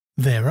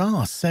There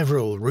are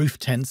several roof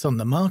tents on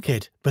the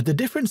market, but the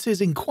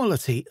differences in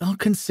quality are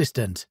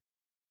consistent.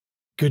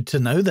 Good to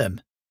know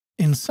them.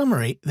 In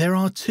summary, there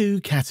are two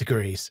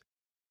categories.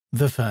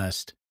 The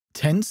first,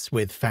 tents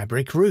with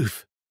fabric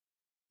roof.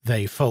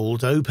 They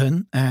fold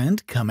open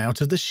and come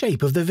out of the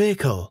shape of the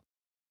vehicle.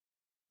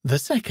 The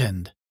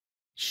second,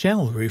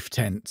 shell roof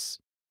tents.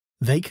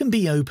 They can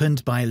be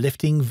opened by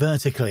lifting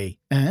vertically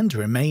and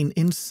remain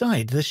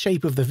inside the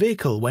shape of the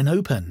vehicle when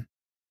open.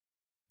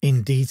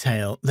 In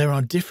detail, there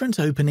are different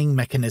opening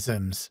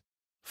mechanisms: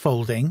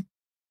 folding,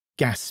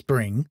 gas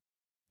spring,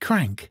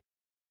 crank.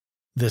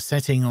 The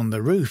setting on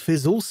the roof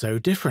is also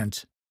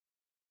different.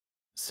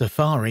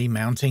 Safari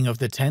mounting of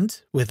the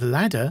tent with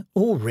ladder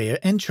or rear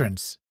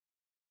entrance.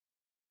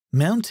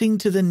 Mounting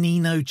to the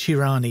Nino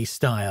Chirani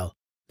style,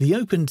 the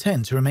open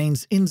tent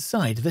remains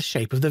inside the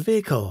shape of the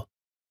vehicle.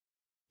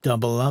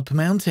 Double-up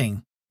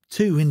mounting,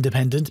 2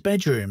 independent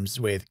bedrooms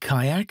with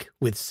kayak,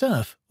 with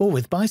surf or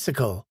with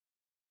bicycle.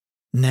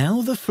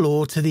 Now the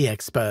floor to the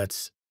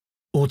experts.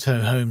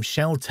 Autohome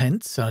shell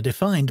tents are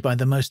defined by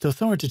the most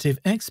authoritative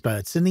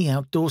experts in the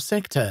outdoor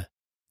sector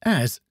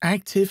as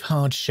active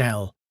hard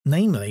shell,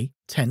 namely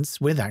tents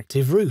with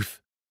active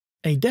roof,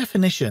 a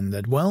definition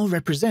that well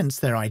represents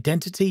their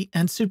identity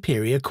and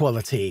superior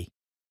quality.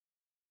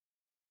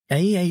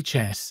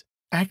 AHS,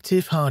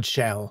 active hard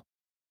shell.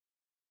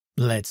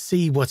 Let's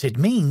see what it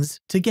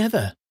means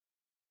together.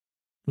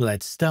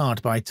 Let's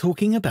start by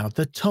talking about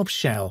the top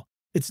shell.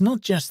 It's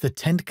not just the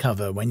tent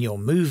cover when you're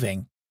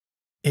moving.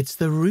 It's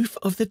the roof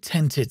of the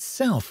tent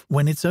itself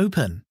when it's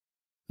open.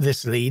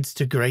 This leads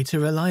to greater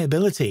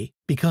reliability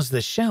because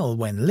the shell,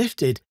 when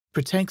lifted,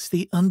 protects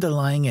the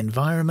underlying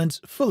environment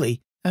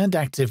fully and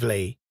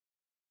actively.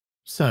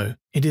 So,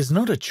 it is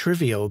not a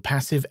trivial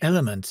passive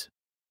element,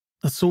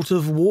 a sort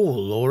of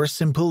wall or a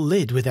simple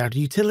lid without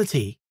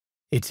utility.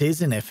 It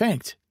is, in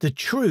effect, the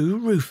true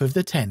roof of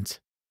the tent.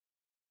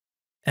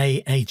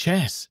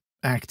 AHS,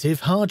 active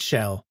hard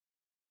shell.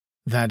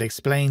 That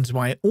explains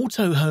why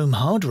Autohome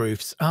hard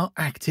roofs are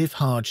active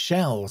hard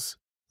shells.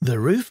 The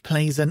roof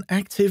plays an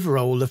active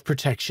role of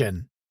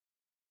protection.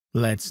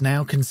 Let's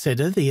now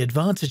consider the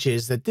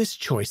advantages that this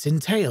choice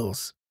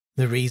entails,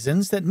 the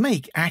reasons that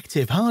make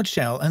active hard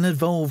shell an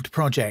evolved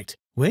project,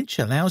 which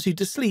allows you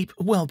to sleep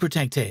well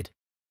protected.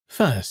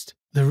 First,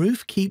 the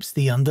roof keeps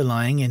the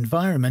underlying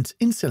environment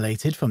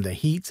insulated from the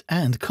heat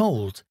and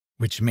cold,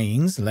 which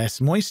means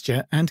less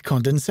moisture and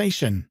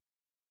condensation.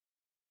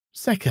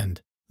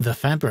 Second, the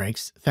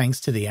fabrics,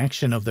 thanks to the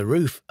action of the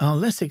roof, are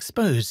less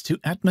exposed to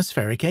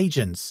atmospheric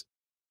agents,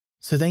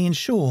 so they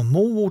ensure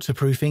more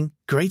waterproofing,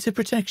 greater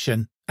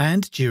protection,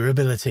 and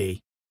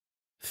durability.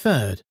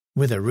 Third,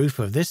 with a roof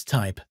of this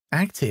type,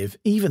 active,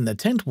 even the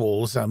tent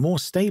walls are more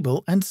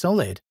stable and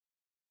solid.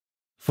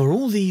 For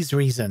all these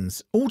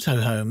reasons,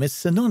 Autohome is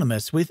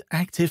synonymous with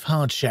active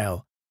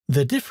hardshell.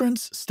 The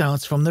difference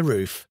starts from the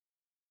roof.